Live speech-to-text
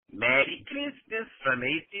Merry Christmas from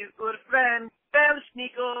AC's good friend, Bell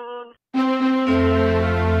Sneakles.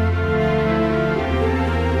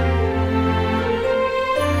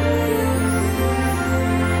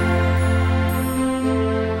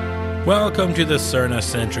 Welcome to the Cerna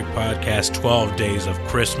Centric podcast, 12 Days of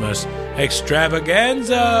Christmas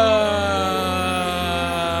Extravaganza.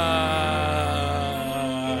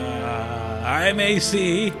 I'm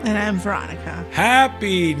AC. And I'm Veronica.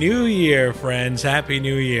 Happy New Year, friends. Happy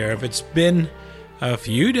New Year. If it's been a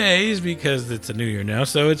few days, because it's a new year now,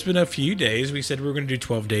 so it's been a few days. We said we were going to do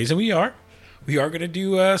 12 days, and we are. We are going to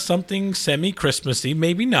do something semi-Christmassy,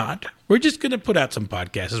 maybe not. We're just going to put out some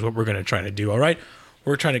podcasts is what we're going to try to do, all right?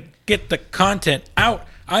 We're trying to get the content out.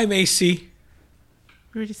 I'm AC.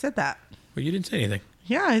 We already said that. Well, you didn't say anything.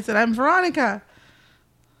 Yeah, I said I'm Veronica.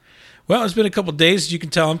 Well, it's been a couple days. As you can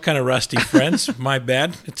tell, I'm kind of rusty, friends. My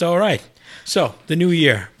bad. It's all right. So, the new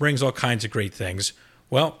year brings all kinds of great things.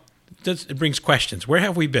 Well, it brings questions. Where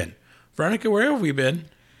have we been? Veronica, where have we been?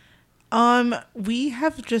 We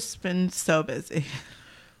have just been so busy.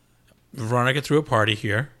 Veronica threw a party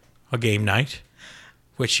here, a game night,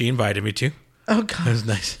 which she invited me to. Oh, God. It was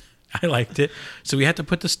nice. I liked it. So we had to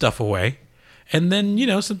put the stuff away. And then, you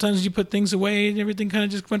know, sometimes you put things away and everything kind of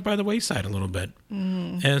just went by the wayside a little bit.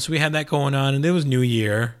 Mm. And so we had that going on. And there was New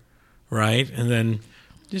Year, right? And then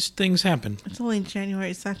just things happen. It's only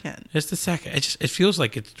January 2nd. It's the 2nd. It feels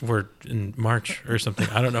like we're in March or something.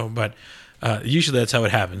 I don't know. But usually that's how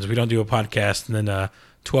it happens. We don't do a podcast and then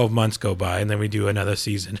 12 months go by and then we do another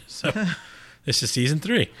season. So this is season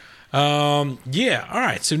 3. Yeah. All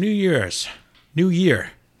right. So New Year's. New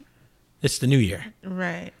Year. It's the new year.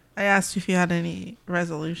 Right. I asked you if you had any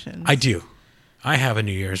resolutions. I do. I have a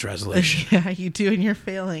New Year's resolution. Yeah, you do, and you're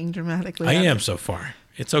failing dramatically. I am so far.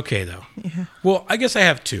 It's okay, though. Yeah. Well, I guess I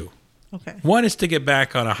have 2. Okay. One is to get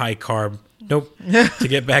back on a high carb. Nope. To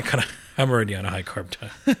get back on I'm already on a high carb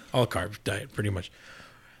diet. All carb diet, pretty much.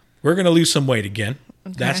 We're going to lose some weight again.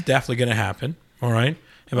 Okay. That's definitely going to happen. All right?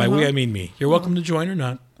 And by we, I mean me. You're welcome to join or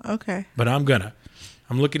not. Okay. But I'm going to.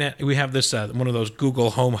 I'm looking at, we have this, one of those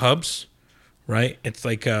Google Home Hubs, right? It's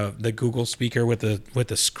like the Google speaker with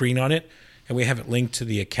the screen on it. And we have it linked to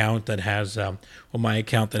the account that has, my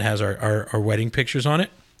account that has our wedding pictures on it.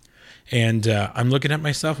 And I'm looking at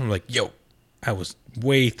myself. I'm like, yo, I was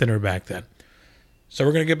way thinner back then. So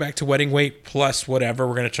we're going to get back to wedding weight plus whatever.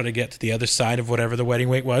 We're going to try to get to the other side of whatever the wedding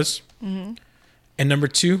weight was. Mm-hmm. And number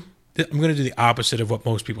 2, I'm going to do the opposite of what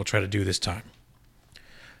most people try to do this time.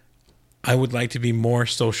 I would like to be more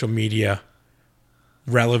social media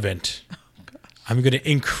relevant. Oh, I'm going to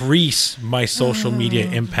increase my social media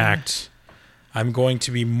impact. I'm going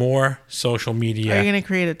to be more social media. Are you going to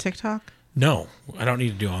create a TikTok? No, I don't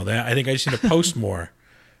need to do all that. I think I just need to post more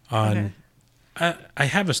on. Okay. I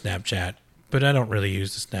have a Snapchat, but I don't really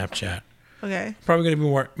use the Snapchat. Okay. I'm probably going to be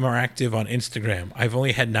more active on Instagram. I've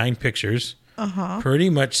only had 9 pictures.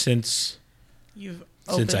 Pretty much since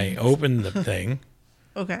I opened the thing.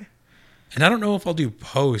 Okay. And I don't know if I'll do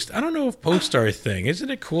post. I don't know if posts are a thing. Isn't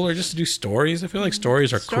it cooler just to do stories? I feel like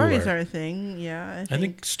stories are cooler. Stories are a thing, yeah. I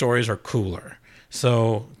think stories are cooler.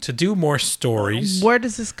 So to do more stories. Where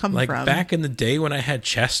does this come from? Like back in the day when I had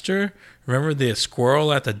Chester, remember the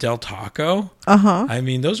squirrel at the Del Taco? Uh-huh. I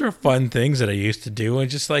mean, those are fun things that I used to do and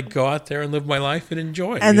just like go out there and live my life and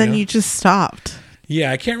enjoy it. And then you just stopped.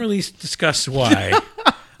 Yeah, I can't really discuss why.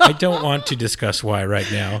 I don't want to discuss why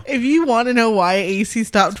right now. If you want to know why AC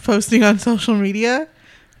stopped posting on social media,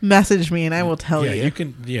 message me and I will tell you. You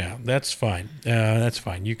can. Yeah, that's fine. That's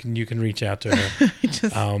fine. You can reach out to her.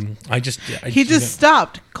 He just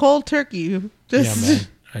stopped cold turkey. Yeah, man.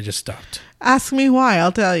 I just stopped. Ask me why.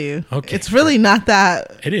 I'll tell you. Okay. It's really not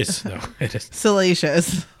that. It is though. It is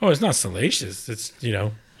salacious. Oh, it's not salacious. It's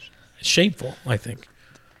it's shameful. I think.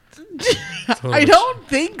 I don't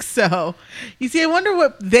think so. You see, I wonder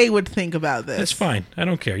what they would think about this. That's fine. I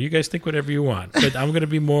don't care. You guys think whatever you want. But I'm going to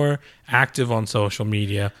be more active on social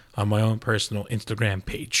media on my own personal Instagram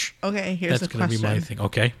page. Okay, here's the question. That's going to be my thing.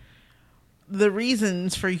 Okay. The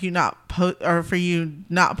reasons for you not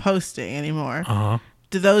posting anymore. Uh-huh.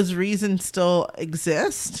 Do those reasons still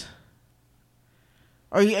exist?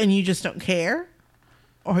 And you just don't care?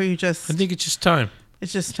 Or you just... I think it's just time.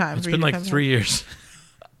 It's just time. It's been like 3 years.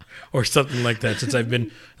 Or something like that since I've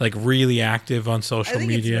been like really active on social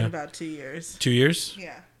media. It's been about 2 years. 2 years?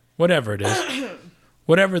 Yeah. Whatever it is.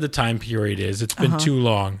 Whatever the time period is. It's been too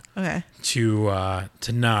long to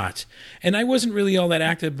not. And I wasn't really all that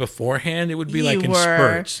active beforehand. It would be like in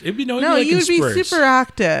spurts. It'd be you would be super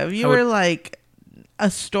active. You were like a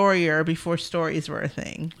storier before stories were a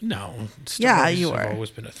thing. No. Yeah, you were. Have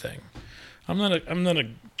always been a thing. I'm not a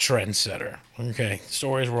trendsetter. Okay,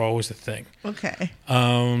 stories were always a thing. Okay.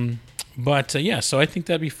 But yeah, so I think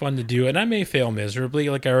that'd be fun to do, and I may fail miserably,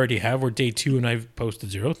 like I already have. We're day 2, and I've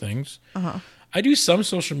posted 0 things. I do some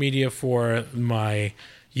social media for my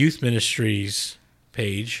youth ministries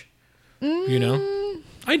page. You know,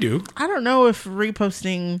 I do. I don't know if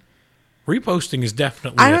reposting. Reposting is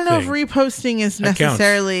definitely. I don't know thing. if reposting is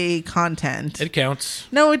necessarily content. It counts.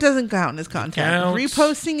 No, it doesn't count as content. Counts.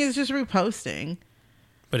 Reposting is just reposting.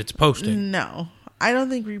 But it's posting. No, I don't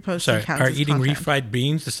think reposting counts Are as eating content. refried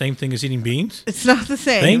beans the same thing as eating beans? It's not the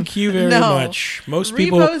same. Thank you very much. Most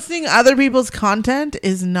people reposting other people's content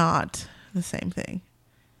is not the same thing.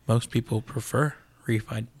 Most people prefer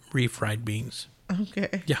refried beans.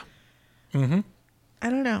 Okay. Yeah. Mm-hmm. I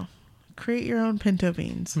don't know. Create your own pinto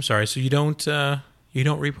beans. I'm sorry. So you don't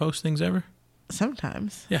repost things ever?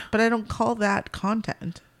 Sometimes. Yeah. But I don't call that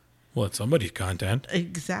content. Well, it's somebody's content.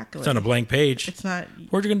 Exactly. It's on a blank page. It's not.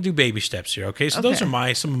 We're going to do baby steps here, okay? So those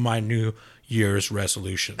are some of my New Year's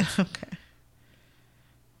resolutions. Okay.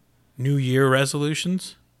 New Year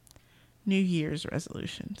resolutions? New Year's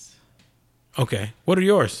resolutions. Okay. What are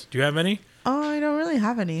yours? Do you have any? Oh, I don't really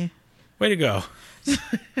have any. Way to go.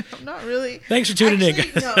 I'm not really. Thanks for tuning in,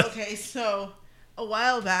 guys. No, okay. So a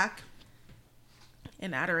while back,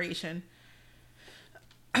 in adoration,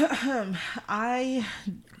 I.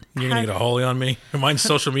 You're going to get a holy on me? Mine's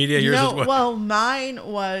social media. Yours is what? Well, mine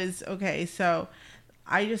was, okay, so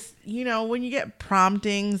I just, when you get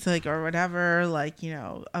promptings, like, or whatever, like,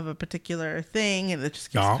 of a particular thing, and it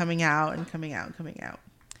just keeps coming out and coming out and coming out.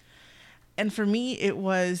 And for me, it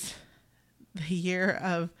was the year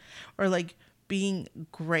of, or like, being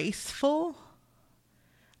graceful.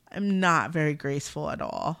 I'm not very graceful at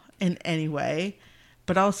all in any way,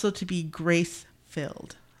 but also to be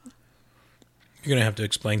grace-filled. You're going to have to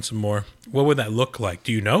explain some more. What would that look like?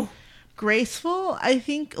 Do you know? Graceful? I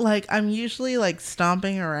think, like, I'm usually, like,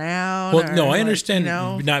 stomping around. Well, no, I like, understand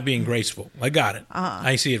not being graceful. I got it.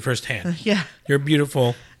 I see it firsthand. Yeah. You're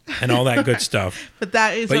beautiful and all that good stuff. But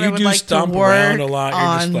that is but what you I would do like stomp to work around a lot. on.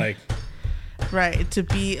 You're just like... Right, to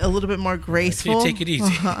be a little bit more graceful. You take it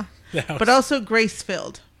easy. But also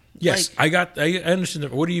grace-filled. Yes, like, I understand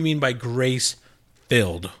that. What do you mean by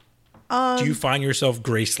grace-filled? Do you find yourself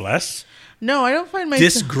graceless? No, I don't find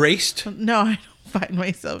myself... Disgraced? No, I don't find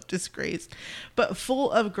myself disgraced. But full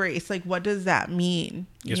of grace. Like, what does that mean?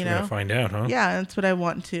 Guess we're going to find out, huh? Yeah, that's what I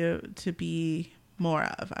want to be more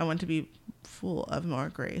of. I want to be full of more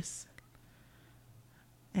grace.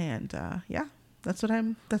 And, yeah. That's what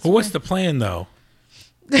I'm... what's the plan, though?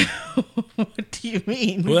 What do you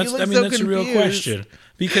mean? Well, that's a real question.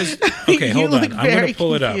 Because, okay, hold on. I'm going to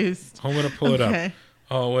pull it up. I'm going to pull it up.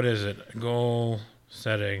 Oh, what is it? Goal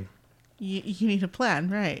setting. You need a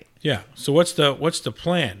plan, right? Yeah. So what's the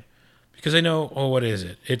plan? Because I know, what is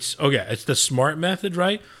it? It's the SMART method,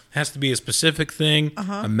 right? It has to be a specific thing,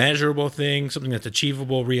 a measurable thing, something that's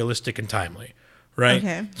achievable, realistic, and timely, right?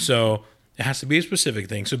 Okay. So it has to be a specific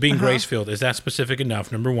thing. So being grace-filled, is that specific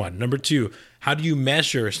enough? Number 1. Number 2, how do you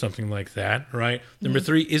measure something like that, right? Number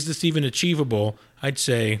 3, is this even achievable? I'd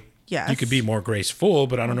say yes. You could be more graceful,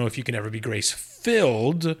 but I don't know if you can ever be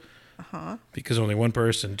grace-filled. Because only one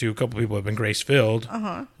person, a couple people have been grace-filled,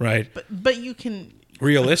 right? But you can...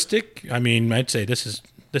 Realistic? I mean, I'd say this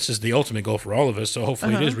is the ultimate goal for all of us, so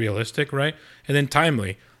hopefully it is realistic, right? And then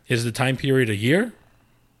timely. Is the time period a year?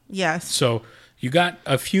 Yes. So you got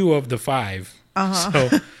a few of the 5.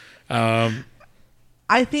 So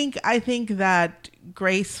I think that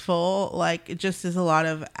graceful, like, it just is a lot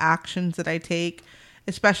of actions that I take,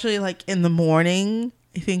 especially like in the morning.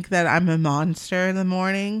 I think that I'm a monster in the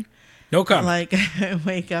morning. No comment. Like, I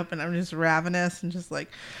wake up and I'm just ravenous and just like,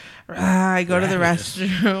 I go to the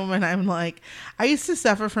restroom and I'm like, I used to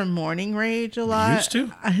suffer from morning rage a lot. You used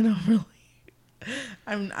to? I don't really.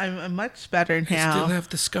 I'm much better now. I still have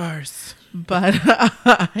the scars. But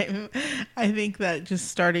I think that just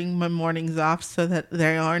starting my mornings off so that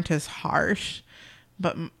they aren't as harsh.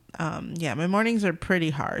 But my mornings are pretty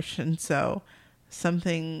harsh. And so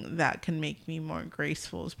something that can make me more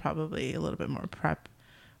graceful is probably a little bit more prep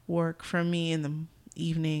work for me in the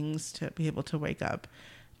evenings to be able to wake up,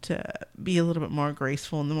 to be a little bit more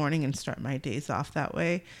graceful in the morning and start my days off that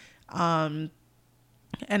way. And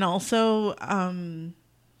also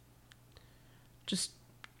just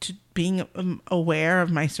to being aware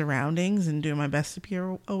of my surroundings and doing my best to be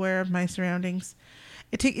aware of my surroundings.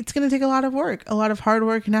 It's going to take a lot of work, a lot of hard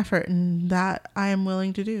work and effort, and that I am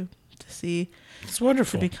willing to do to see. It's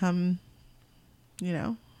wonderful. To become,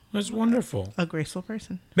 That's wonderful. A graceful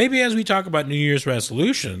person. Maybe as we talk about New Year's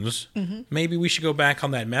resolutions, maybe we should go back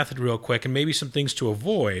on that method real quick and maybe some things to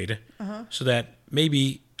avoid so that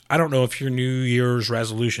maybe, I don't know if you're New Year's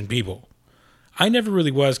resolution people. I never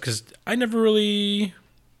really was because I never really...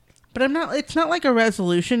 But it's not like a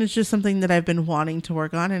resolution. It's just something that I've been wanting to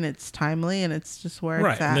work on, and it's timely, and it's just where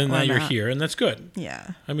right, it's at. And then now you're here, and that's good.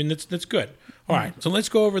 Yeah. I mean, that's good. All right, so let's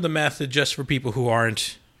go over the method just for people who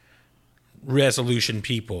aren't resolution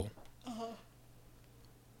people.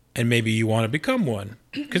 And maybe you want to become one.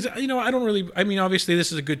 Because, I don't really... I mean, obviously,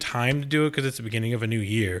 this is a good time to do it because it's the beginning of a new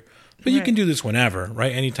year. But you can do this whenever,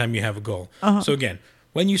 right? Anytime you have a goal. So, again,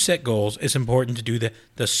 when you set goals, it's important to do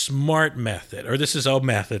the SMART method. Or this is a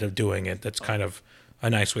method of doing it. That's kind of a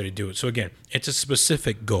nice way to do it. So, again, it's a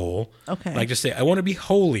specific goal. Okay. Like to say, I want to be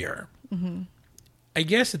holier. I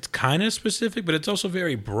guess it's kind of specific, but it's also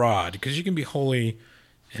very broad. Because you can be holy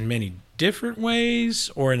in many different ways,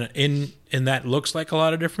 or in that looks like a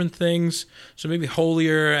lot of different things. So maybe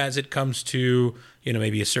holier as it comes to,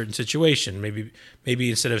 maybe a certain situation. Maybe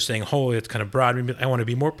instead of saying holy, it's kind of broad. Maybe I want to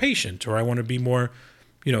be more patient, or I want to be more,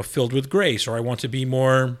 filled with grace, or I want to be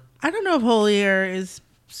more... I don't know if holier is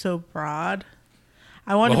so broad.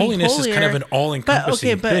 I want to be holiness holier, is kind of an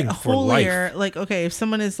all-encompassing thing for holier, life. If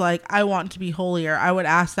someone is like, I want to be holier, I would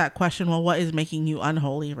ask that question, well, what is making you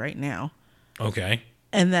unholy right now? Okay.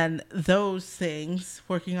 And then those things,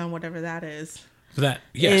 working on whatever that is,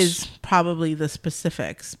 is probably the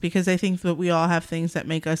specifics. Because I think that we all have things that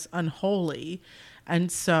make us unholy.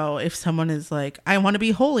 And so if someone is like, I want to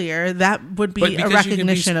be holier, that would be a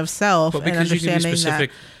recognition of self and understanding that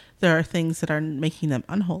there are things that are making them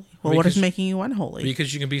unholy. Well, what is making you unholy?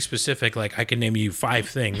 Because you can be specific. Like, I can name you 5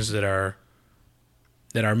 things that are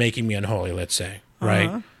making me unholy, let's say,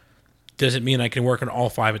 right? Does it mean I can work on all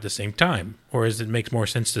 5 at the same time? Or does it make more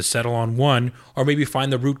sense to settle on one, or maybe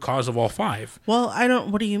find the root cause of all 5? Well,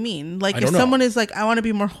 what do you mean? Like, if someone is like, I want to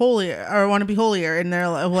be more holy, or I want to be holier, and they're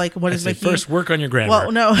like, what is making... First, work on your grammar.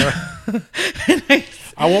 Well, no.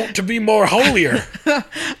 I want to be more holier.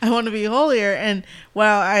 I want to be holier. And,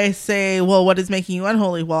 I say, well, what is making you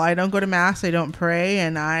unholy? Well, I don't go to mass, I don't pray,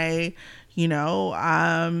 and I, cheating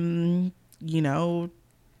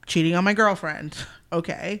on my girlfriend.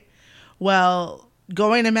 Okay. Well,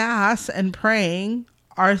 going to mass and praying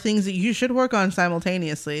are things that you should work on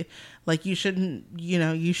simultaneously. Like, you shouldn't,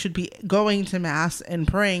 you should be going to mass and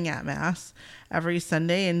praying at mass every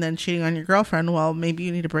Sunday, and then cheating on your girlfriend. Well, maybe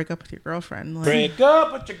you need to break up with your girlfriend. Break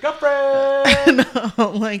up with your girlfriend.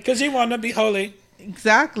 No, because you want to be holy.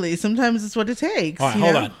 Exactly. Sometimes it's what it takes. All right,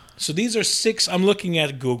 hold on. So these are 6. I'm looking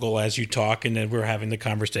at Google as you talk, and then we're having the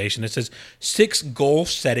conversation. It says 6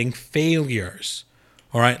 goal-setting failures.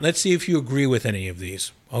 All right, let's see if you agree with any of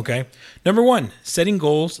these, okay? Number 1, setting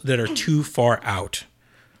goals that are too far out.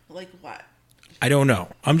 Like what? I don't know.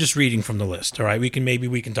 I'm just reading from the list, all right? Maybe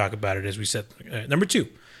we can talk about it as we set. Number 2,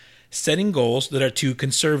 setting goals that are too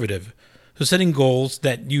conservative. So setting goals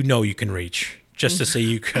that you can reach, just to say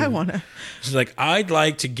you can. I want to. It's like, I'd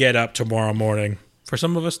like to get up tomorrow morning. For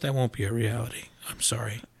some of us, that won't be a reality. I'm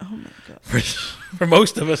sorry. Oh, my God. For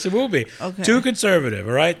most of us, it will be. Okay. Too conservative,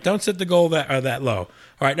 all right? Don't set the goal that low.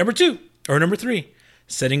 All right, number 3,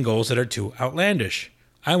 setting goals that are too outlandish.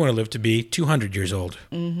 I want to live to be 200 years old.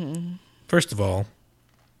 Mm-hmm. First of all,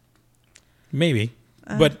 maybe,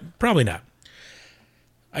 but probably not.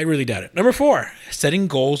 I really doubt it. Number 4, setting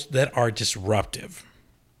goals that are disruptive.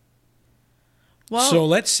 Well, so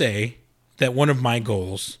let's say that one of my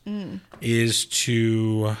goals is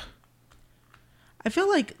to... I feel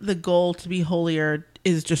like the goal to be holier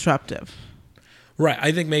is disruptive. Right.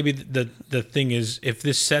 I think maybe the thing is, if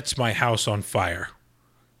this sets my house on fire,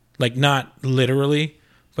 like not literally,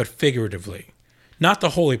 but figuratively, not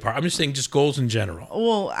the holy part. I'm just saying just goals in general.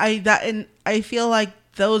 Well, I feel like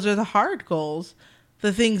those are the hard goals,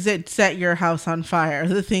 the things that set your house on fire,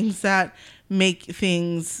 the things that make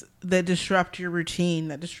things that disrupt your routine,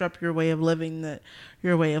 that disrupt your way of living,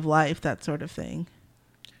 your way of life, that sort of thing.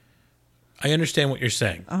 I understand what you're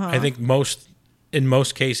saying. I think in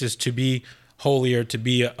most cases, to be holier, to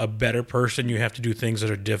be a better person, you have to do things that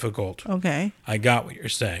are difficult. Okay. I got what you're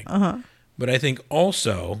saying. But I think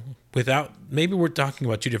also, maybe we're talking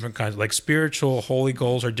about 2 different kinds. Like, spiritual holy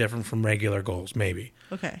goals are different from regular goals, maybe.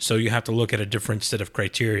 Okay. So you have to look at a different set of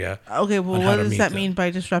criteria. Okay, well, what does that mean by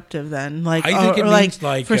disruptive then? Like, I think it means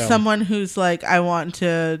like for someone who's like, I want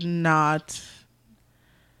to not...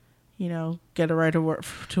 get a right to work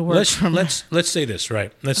Let's say this,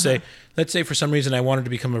 right? Let's say for some reason I wanted to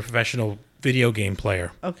become a professional video game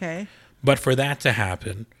player. Okay. But for that to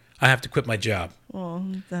happen, I have to quit my job. Well,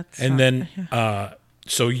 that's... And then,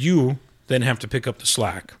 so then have to pick up the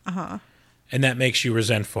slack. And that makes you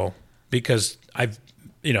resentful because I've,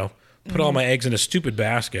 put all my eggs in a stupid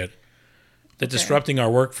basket that's disrupting our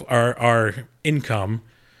work, our income.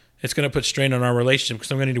 It's going to put strain on our relationship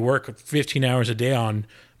because I'm going to need to work 15 hours a day on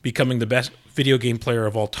becoming the best video game player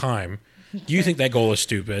of all time. Do you think that goal is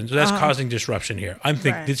stupid? So that's causing disruption here. I'm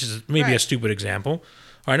thinking this is maybe a stupid example.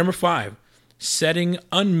 All right, number 5, setting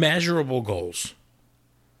unmeasurable goals.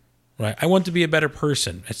 Right, I want to be a better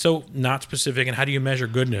person. It's so not specific. And how do you measure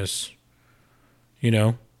goodness?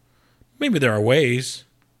 Maybe there are ways,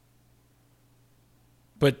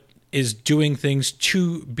 but is doing things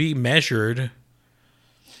to be measured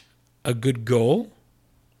a good goal?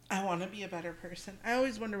 I want to be a better person. I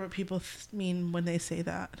always wonder what people mean when they say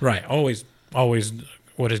that. Right. Always.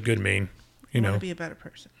 What does good mean? I want to be a better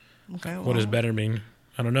person. Okay. What does better mean?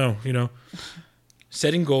 I don't know.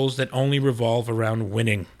 Setting goals that only revolve around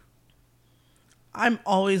winning. I'm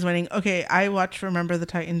always winning. Okay, I watched Remember the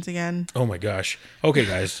Titans again. Oh my gosh. Okay,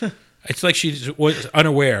 guys. It's like she was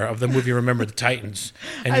unaware of the movie Remember the Titans.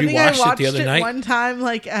 And we watched it the other night. One time,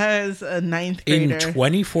 like as a 9th grader. In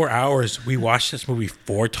 24 hours, we watched this movie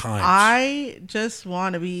 4 times. I just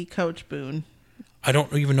want to be Coach Boone. I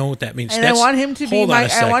don't even know what that means. And I want him to be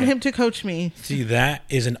I want him to coach me. See, that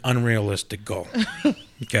is an unrealistic goal.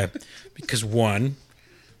 Okay. Because 1,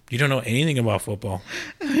 you don't know anything about football.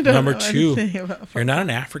 Number 2, you're not an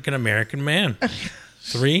African American man.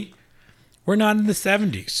 3, we're not in the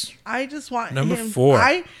 70s. I just want Number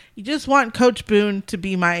 4. You just want Coach Boone to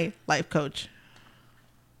be my life coach.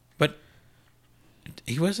 But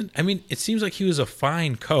he wasn't. I mean, it seems like he was a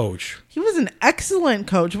fine coach. He was an excellent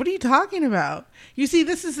coach. What are you talking about? You see,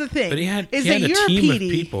 this is the thing. But he had a team of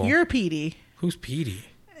people. You're Petey. Who's Petey?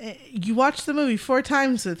 You watched the movie 4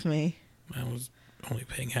 times with me. I was only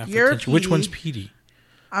paying half You're attention. Petey. Which one's Petey?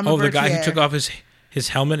 The guy who took off his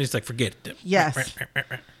helmet. He's like, forget it. Yes.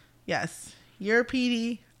 Yes. You're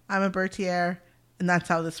Petey. I'm a Bertier. And that's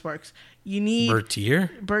how this works. You need...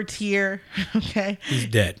 Bertier. Okay. He's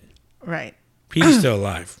dead. Right. Petey's still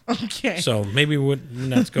alive. Okay. So maybe we wouldn't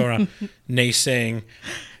not go around naysaying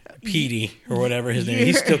Petey or whatever his name is.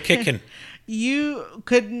 He's still kicking. You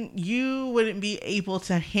wouldn't be able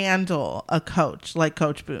to handle a coach like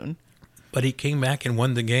Coach Boone. But he came back and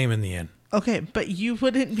won the game in the end. Okay, but you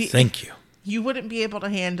wouldn't be... Thank you. You wouldn't be able to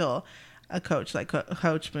handle a coach like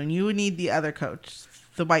Coach Boone. You would need the other coach,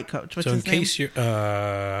 the white coach. What's his name? Case you're...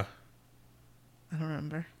 I don't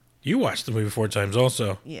remember. You watched the movie 4 times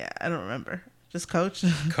also. Yeah, I don't remember. Just Coach?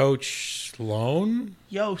 Coach Sloan?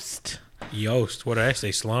 Yost. What did I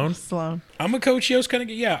say? Sloan? Sloan. I'm a Coach Yost kind of...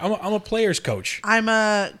 Yeah, I'm a player's coach. I'm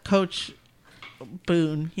a Coach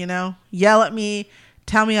Boone, Yell at me.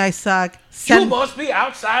 Tell me I suck. You must be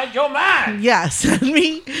outside your mind. Yeah, send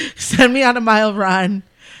me on a mile run.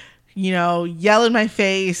 Yell in my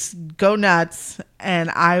face, go nuts, and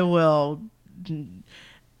I will...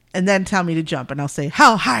 And then tell me to jump, and I'll say,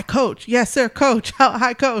 how high, coach? Yes, sir, coach. How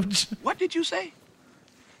high, coach? What did you say? I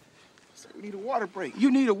said we need a water break.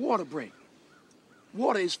 You need a water break.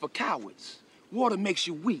 Water is for cowards. Water makes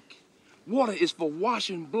you weak. Water is for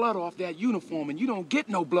washing blood off that uniform, and you don't get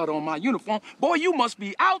no blood on my uniform. Boy, you must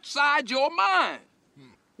be outside your mind.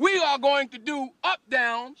 We are going to do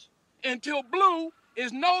up-downs until Blue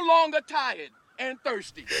is no longer tired and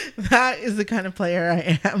thirsty. That is the kind of player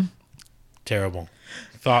I am. Terrible.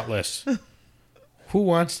 Thoughtless. Who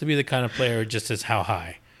wants to be the kind of player who just says how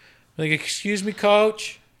high? Like, excuse me,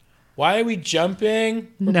 coach? Why are we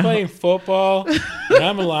jumping? We're playing football. And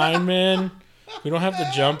I'm a lineman. We don't have to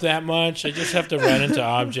jump that much. I just have to run into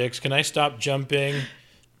objects. Can I stop jumping?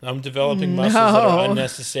 I'm developing muscles that are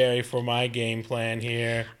unnecessary for my game plan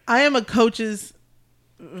here. I am a coach's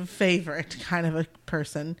favorite kind of a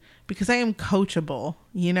person because I am coachable,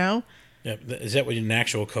 Yeah. Is that what an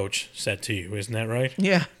actual coach said to you? Isn't that right?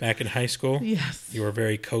 Yeah. Back in high school? Yes. You were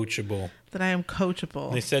very coachable. That I am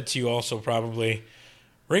coachable. They said to you also probably,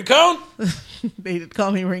 Rincon? They did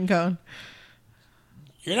call me Rincon.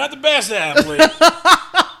 You're not the best athlete.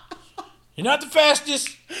 You're not the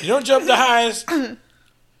fastest. You don't jump the highest. You're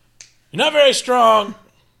not very strong.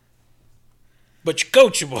 But you're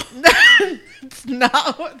coachable. It's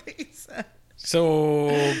not what they said.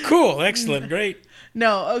 So, cool. Excellent. Great.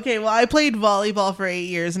 No, okay. Well, I played volleyball for 8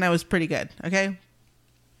 years, and I was pretty good. Okay?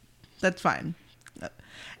 That's fine.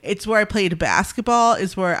 It's where I played basketball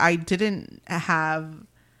is where I didn't know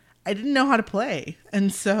how to play.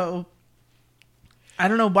 And so... I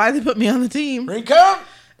don't know why they put me on the team. Rincon,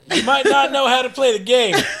 you might not know how to play the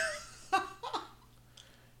game. You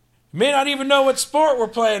may not even know what sport we're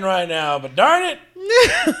playing right now, but darn it,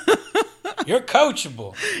 you're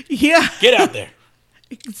coachable. Yeah. Get out there.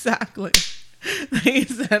 Exactly. They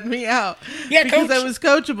sent me out Yeah, because coach. I was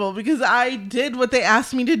coachable, because I did what they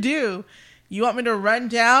asked me to do. You want me to run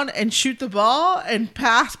down and shoot the ball and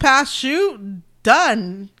pass, shoot?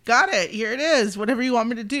 Done. Got it. Here it is. Whatever you want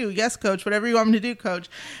me to do. Yes, coach. Whatever you want me to do, coach.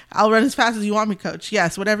 I'll run as fast as you want me, coach.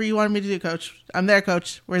 Yes, whatever you want me to do, coach. I'm there,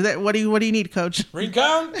 coach. Where's that? What do you need, coach?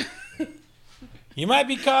 Rincon, you might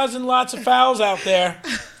be causing lots of fouls out there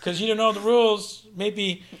because you don't know the rules.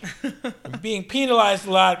 Maybe you're being penalized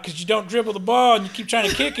a lot because you don't dribble the ball and you keep trying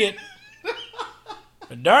to kick it.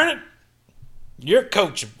 But darn it, you're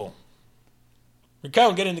coachable.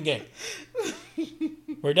 Rincon, get in the game.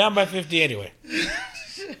 We're down by 50 anyway.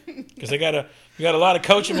 Because we got a lot of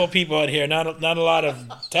coachable people out here, not a lot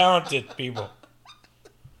of talented people.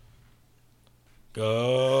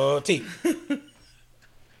 Go team.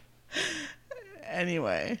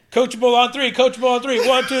 Anyway. Coachable on three.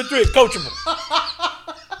 1, 2, 3. Coachable.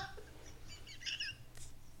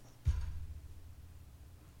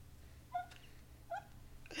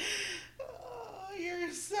 Oh,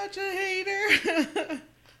 you're such a hater.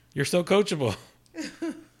 You're so coachable.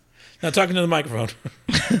 Now talking to the microphone.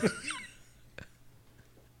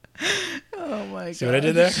 Oh my god. See what I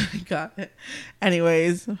did there? Got it.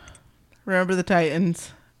 Anyways, Remember the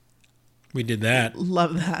Titans. We did that.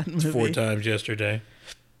 Love that movie. 4 times yesterday.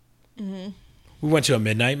 Mm-hmm. We went to a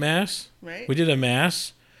midnight mass. Right. We did a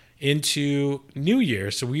mass into New Year.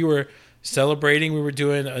 So we were celebrating. We were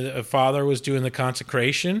doing, a father was doing the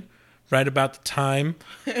consecration right about the time.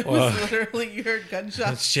 It was literally, you heard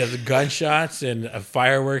gunshots. Yeah, the gunshots and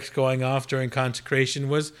fireworks going off during consecration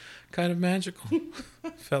was kind of magical.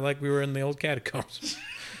 Felt like we were in the old catacombs.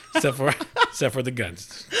 except for the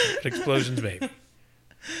guns. Explosions, maybe.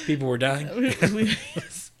 People were dying.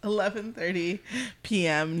 11:30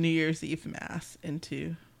 p.m. New Year's Eve mass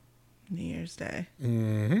into New Year's Day.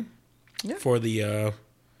 Mm-hmm. Yeah. For the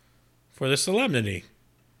solemnity.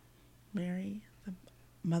 Mary, the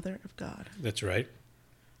Mother of God. That's right.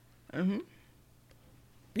 Mm-hmm.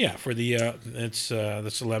 Yeah, for the it's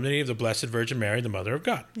the solemnity of the Blessed Virgin Mary, the Mother of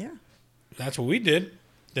God. Yeah. That's what we did.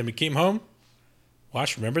 Then we came home,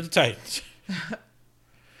 watched Remember the Titans.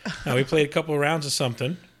 Now we played a couple of rounds of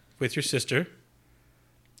something with your sister.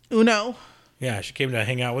 Uno. Yeah, she came to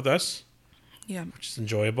hang out with us, Yeah. which is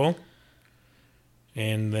enjoyable.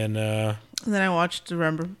 And then And then I watched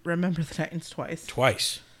Remember the Titans twice.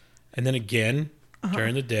 twice, and then again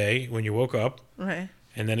during the day when you woke up, Right.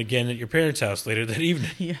 and then again at your parents' house later that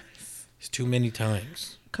evening. Yes. It's too many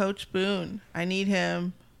times. Coach Boone. I need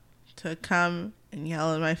him to come and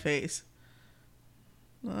yell in my face.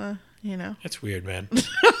 You know. That's weird, man.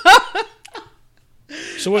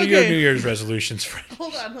 So what are your New Year's resolutions, friend?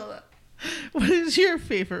 Hold on. What is your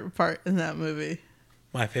favorite part in that movie?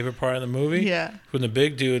 My favorite part of the movie? Yeah. When the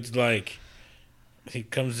big dude's like, he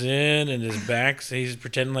comes in and his back, he's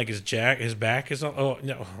pretending like his back is all, oh,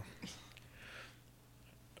 no.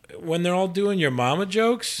 When they're all doing your mama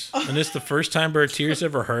jokes, and it's the first time Bertier's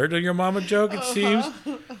ever heard of your mama joke, it seems.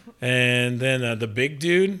 And then the big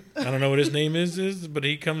dude, I don't know what his name is, but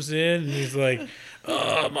he comes in and he's like,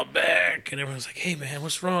 oh, my back. And everyone's like, hey, man,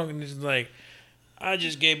 what's wrong? And he's like, I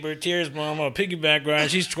just gave Bertier's mama a piggyback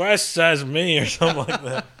ride. She's twice the size of me or something like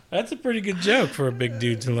that. That's a pretty good joke for a big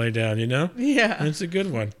dude to lay down, you know? Yeah. And it's a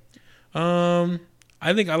good one. I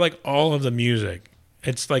think I like all of the music.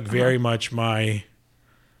 It's like very much my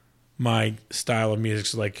style of music.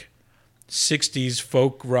 It's like 60s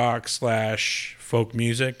folk rock / folk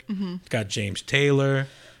music. Mm-hmm. It's got James Taylor.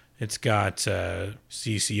 It's got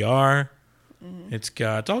CCR. Mm-hmm. It's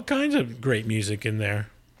got all kinds of great music in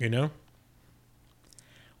there, you know?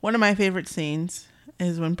 One of my favorite scenes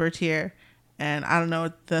is when Bertier and, I don't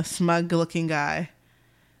know, the smug-looking guy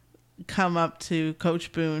come up to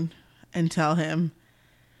Coach Boone and tell him,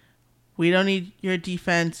 we don't need your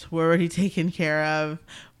defense. We're already taken care of.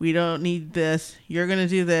 We don't need this. You're going to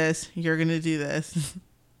do this. You're going to do this.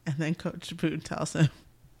 And then Coach Boone tells him,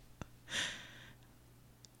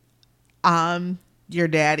 your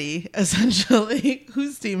daddy, essentially.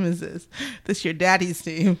 Whose team is this? This your daddy's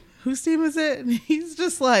team. Whose team is it? And he's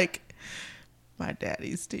just like, my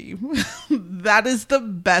daddy's team. That is the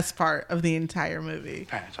best part of the entire movie.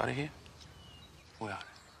 Parents, are they here? Where are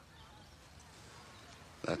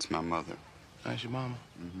they? That's my mother. That's your mama?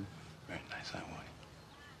 Mm-hmm. Very nice, I want you.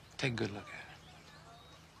 Take a good look at her.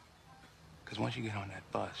 Because once you get on that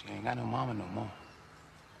bus, you ain't got no mama no more.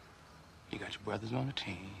 You got your brothers on the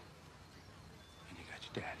team, and you got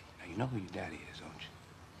your daddy. Now, you know who your daddy is, don't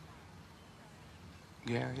you?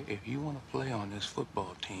 Gary, if you want to play on this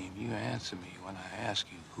football team, you answer me when I ask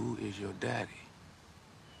you, who is your daddy?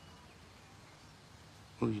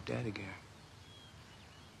 Who's your daddy, Gary?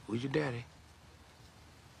 Who's your daddy?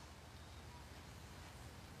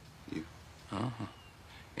 You. Uh-huh.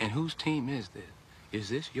 And whose team is this? Is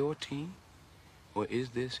this your team? Or is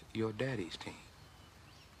this your daddy's team?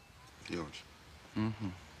 Yours. Mm-hmm.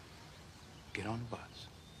 Get on the bus.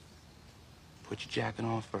 Put your jacket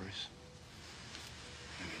on first.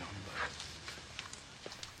 And get on the bus.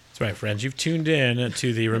 That's right, friends. You've tuned in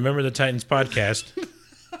to the Remember the Titans podcast.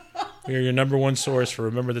 We are your number one source for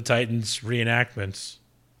Remember the Titans reenactments.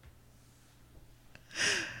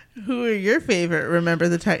 Who are your favorite Remember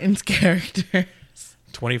the Titans characters?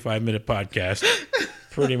 25-minute podcast.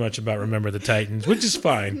 Pretty much about Remember the Titans, which is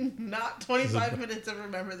fine. Not 25 minutes of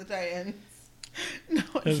Remember the Titans. No,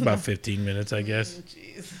 It was about 15 minutes, I guess.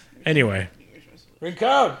 Jeez. Anyway.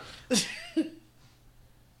 Rincon!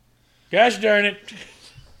 Gosh darn it.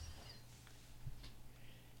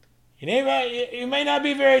 You may not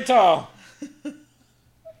be very tall.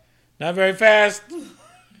 Not very fast.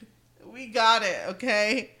 We got it,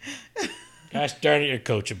 okay? Gosh darn it, you're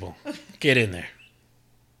coachable. Get in there.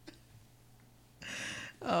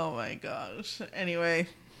 Oh my gosh. Anyway,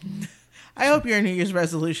 I hope your New Year's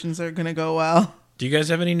resolutions are going to go well. Do you guys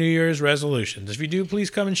have any New Year's resolutions? If you do,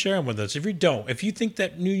 please come and share them with us. If you don't, if you think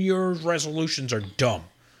that New Year's resolutions are dumb,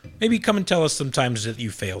 maybe come and tell us sometimes that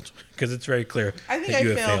you failed, because it's very clear. I think that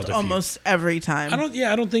you I have failed a few. almost every time. I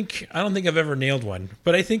don't think I've ever nailed one.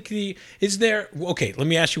 But I think okay, let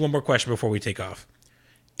me ask you one more question before we take off.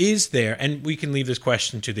 Is there, and we can leave this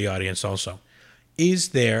question to the audience also, is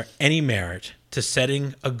there any merit to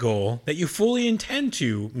setting a goal that you fully intend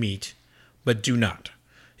to meet but do not?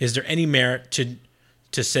 Is there any merit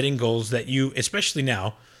to setting goals that you, especially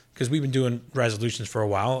now, because we've been doing resolutions for a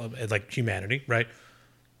while, like humanity, right?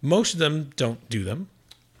 Most of them don't do them.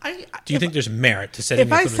 Do you think there's merit to setting?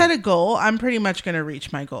 If I set a goal, I'm pretty much going to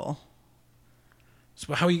reach my goal.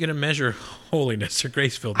 So how are you going to measure holiness or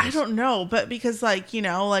gracefulness? I don't know, but because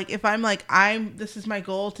if I'm this is my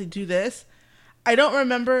goal to do this, I don't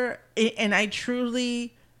remember it, and I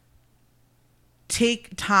truly take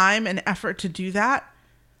time and effort to do that.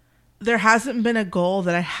 There hasn't been a goal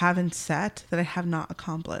that I haven't set that I have not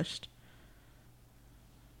accomplished.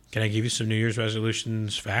 Can I give you some New Year's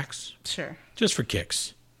resolutions facts? Sure. Just for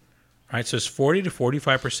kicks. All right, so it's 40 to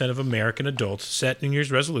 45% of American adults set New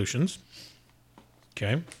Year's resolutions.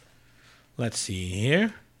 Okay. Let's see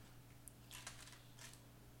here.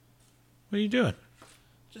 What are you doing?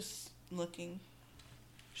 Just looking.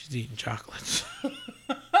 She's eating chocolates.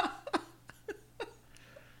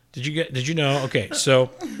 Did you know? Okay, so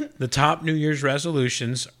the top New Year's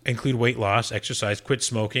resolutions include weight loss, exercise, quit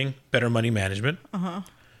smoking, better money management. It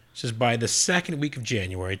says by the second week of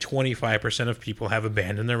January, 25% of people have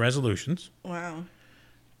abandoned their resolutions. Wow.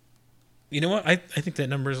 You know what? I think that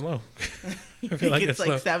number is low. I feel like it's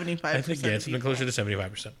low. 75%. I think it's something closer to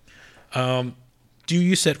 75%. Do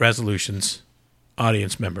you set resolutions,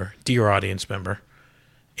 audience member, dear audience member?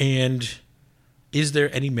 And is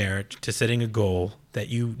there any merit to setting a goal that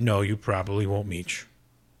you know you probably won't reach?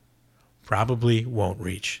 Probably won't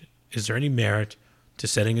reach. Is there any merit to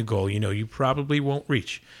setting a goal you know you probably won't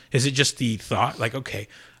reach? Is it just the thought, like, okay,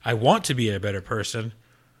 I want to be a better person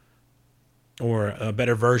or a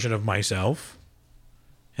better version of myself?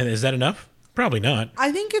 And is that enough? Probably not.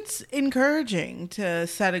 I think it's encouraging to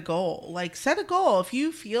set a goal. Like, set a goal. If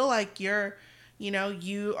you feel like you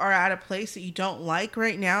are at a place that you don't like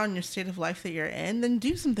right now in your state of life that you're in, then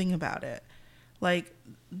do something about it. Like,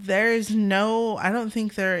 I don't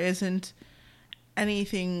think there isn't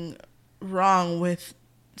anything wrong with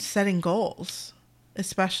setting goals,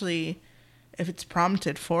 especially if it's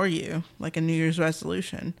prompted for you, like a New Year's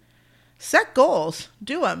resolution. Set goals.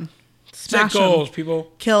 Do them. Smash Set goals, 'em.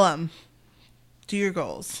 people. Kill them. Do your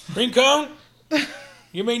goals. Rincon,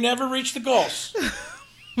 you may never reach the goals.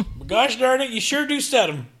 But gosh darn it, you sure do set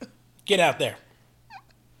them. Get out there.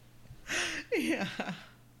 Yeah.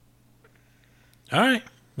 All right.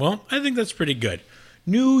 Well, I think that's pretty good.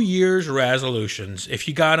 New Year's resolutions. If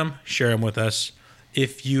you got them, share them with us.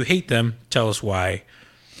 If you hate them, tell us why.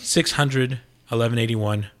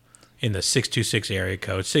 600-1181 in the 626 area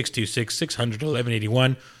code.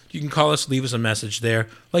 626-600-1181. You can call us, leave us a message there,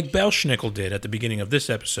 like Belschnickel did at the beginning of this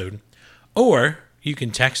episode. Or you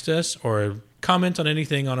can text us or comment on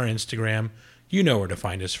anything on our Instagram. You know where to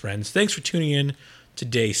find us, friends. Thanks for tuning in to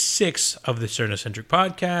day 6 of the Cerna Centric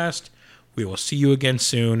podcast. We will see you again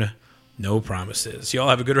soon. No promises. You all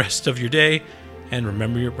have a good rest of your day, and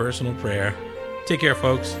remember your personal prayer. Take care,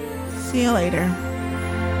 folks. See you later.